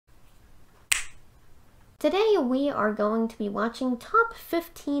Today we are going to be watching top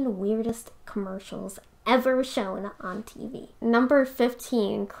 15 weirdest commercials ever shown on TV. Number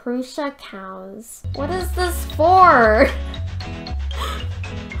 15, Crucia cows. What is this for?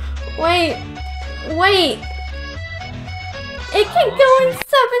 Wait. It can go in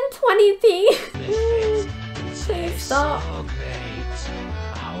 720p. Please stop.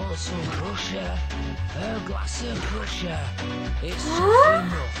 A glass of Crucia. It's just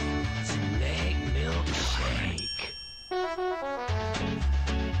enough to make milkshake.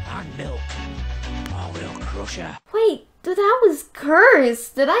 And milk. Oh, milk Crucia. Wait, that was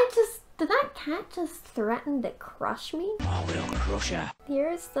cursed. Did that cat just threaten to crush me? Oh, milk Crucia.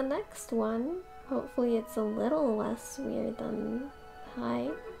 Here's the next one. Hopefully it's a little less weird than hi.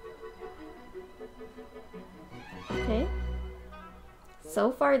 Okay.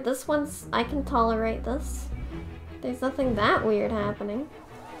 So far, this one's... I can tolerate this. There's nothing that weird happening.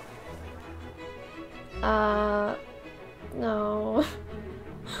 No. No.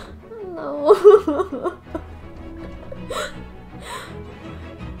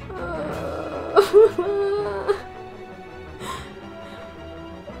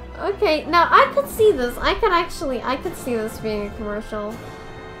 Okay, now I could see this. I could see this being a commercial.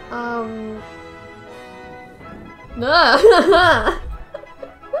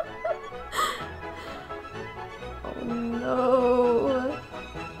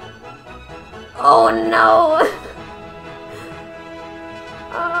 Oh no!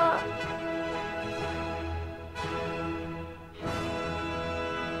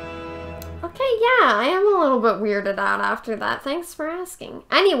 Okay, yeah, I am a little bit weirded out after that. Thanks for asking.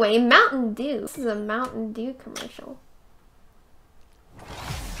 Anyway, Mountain Dew. This is a Mountain Dew commercial.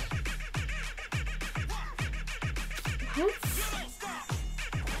 What?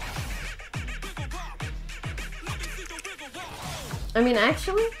 I mean,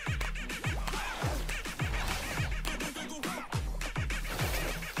 actually?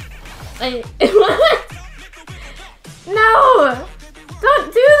 What? No!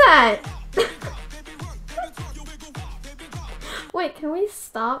 Don't do that! Wait, can we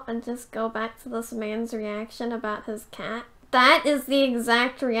stop and just go back to this man's reaction about his cat? That is the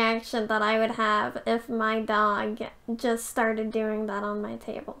exact reaction that I would have if my dog just started doing that on my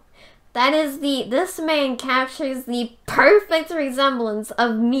table. That is this man captures the perfect resemblance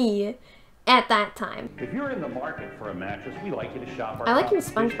of me at that time. If you're in the market for a mattress, we like you to shop our I like your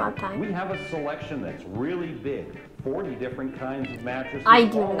competition. SpongeBob time. We have a selection that's really big. 40 different kinds of mattresses. I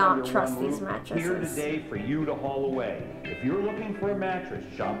do all not under trust one these roof, mattresses. Here today for you to haul away. If you're looking for a mattress,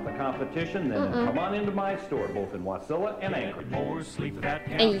 shop the competition, then come on into my store, both in Wasilla and Anchorage. More sleep that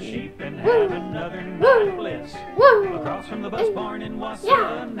Hey. counts sheep and have another night of bliss. Woo! Across from the bus barn in Wasilla,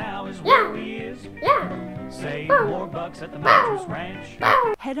 Yeah. now is Yeah. where he is. Yeah! Save more bucks at the mattress ranch.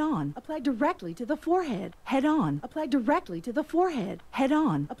 Head on. Apply directly to the forehead. Head on. Apply directly to the forehead. Head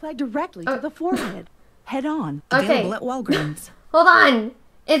on. Apply directly to the forehead. Head on. Okay. Available at Walgreens. Hold on!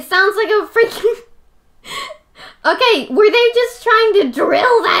 It sounds like a freaking... Okay, were they just trying to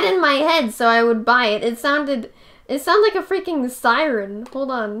drill that in my head so I would buy it? It sounded like a freaking siren.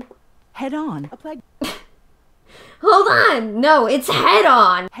 Hold on. Head on. Apply. Hold on! No, it's head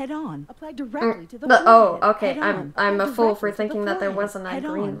on! Head on. Apply directly to the forehead. Oh, okay. Head on. I'm a Apply fool for directly to the thinking that there forehead. wasn't a Head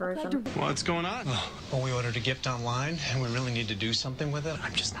green on. Apply version. What's going on? Well, we ordered a gift online, and we really need to do something with it.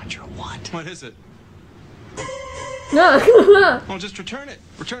 I'm just not sure what. What is it? No. Well, just return it.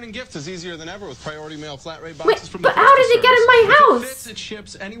 Returning gifts is easier than ever with priority mail flat rate Wait, boxes from the but how did it get in my Postal Service. house? If it fits, it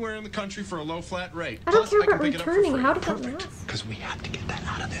ships anywhere in the country for a low flat rate. I don't Plus, care I can about pick it up for returning. free. How did that Perfect. last? Because we have to get that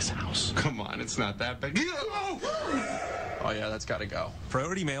out of this house. Come on, it's not that big. Oh yeah, that's gotta go.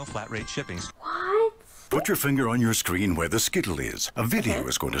 Priority mail flat rate shipping. What? Put your finger on your screen where the Skittle is. A video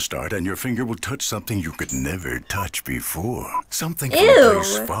is going to start and your finger will touch something you could never touch before. Something from a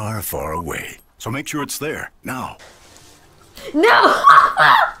place Ew. far, far away. So make sure it's there, now. No!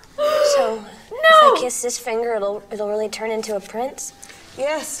 So, if I kiss this finger, it'll really turn into a prince?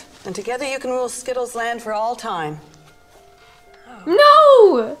 Yes, and together you can rule Skittles Land for all time.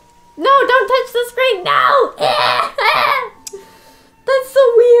 No! No, don't touch the screen! No! That's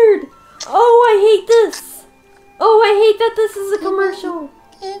so weird! Oh, I hate this! Oh, I hate that this is a commercial!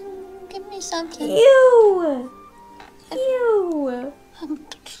 Give me something. Ew! Ew!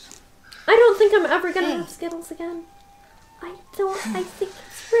 I don't think I'm ever gonna have Skittles again. I think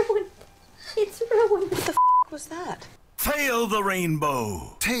it's ruined. It's ruined. What the was that? Fail the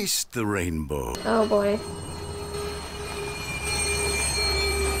rainbow. Taste the rainbow. Oh boy.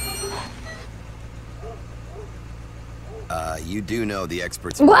 You do know the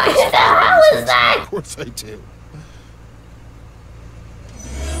experts. What the hell is that? Of course I do.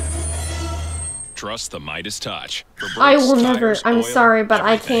 trust the Midas touch. I will never. I'm sorry, but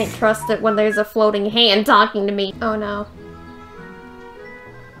I can't trust it when there's a floating hand talking to me. Oh no.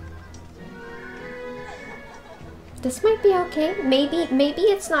 This might be okay. Maybe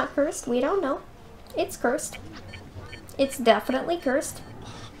it's not cursed. We don't know. It's cursed. It's definitely cursed.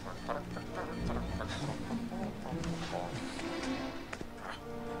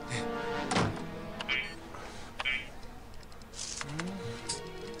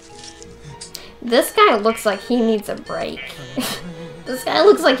 This guy looks like he needs a break. This guy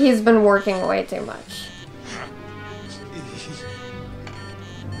looks like he's been working way too much.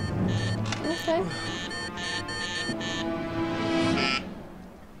 Okay.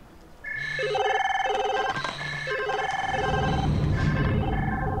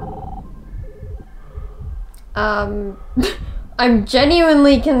 I'm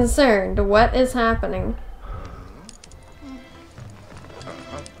genuinely concerned. What is happening?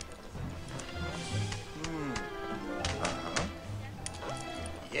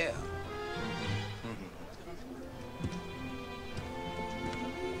 Yeah.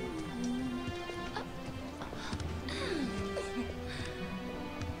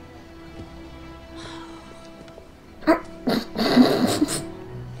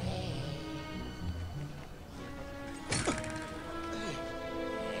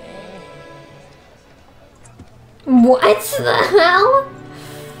 What the hell?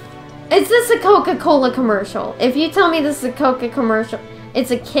 Is this a Coca-Cola commercial? If you tell me this is a Coca commercial,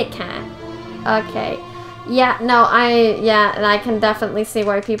 it's a Kit Kat. Okay. Yeah, no, I can definitely see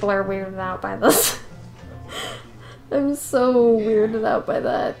why people are weirded out by this. I'm so weirded out by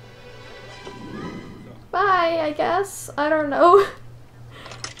that. Bye, I guess. I don't know.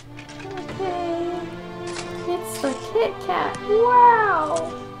 Okay. It's the Kit Kat.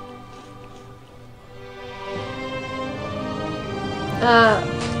 Wow.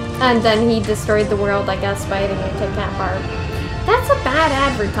 And then he destroyed the world, I guess, by eating a Kit Kat bar. That's a bad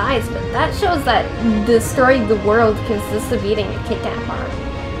advertisement. That shows that destroying the world consists of eating a Kit Kat bar.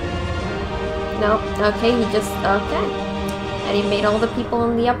 No, okay, he just, okay. And he made all the people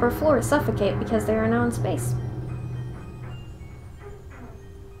on the upper floor suffocate because they are now in space.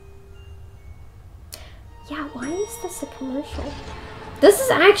 Yeah, why is this a commercial? This is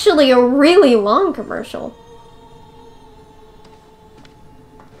actually a really long commercial.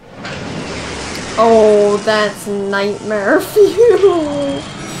 Oh, that's nightmare fuel.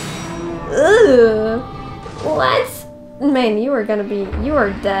 Ugh. What? Man, you are gonna be, you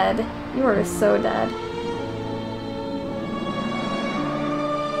are dead. You are so dead.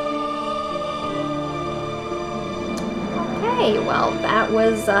 Okay, well, that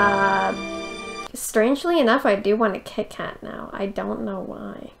was, strangely enough, I do want a Kit Kat now. I don't know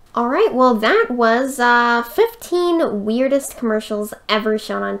why. Alright, well that was 15 weirdest commercials ever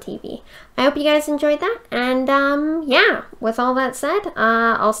shown on TV. I hope you guys enjoyed that, and yeah, with all that said,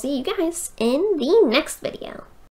 I'll see you guys in the next video.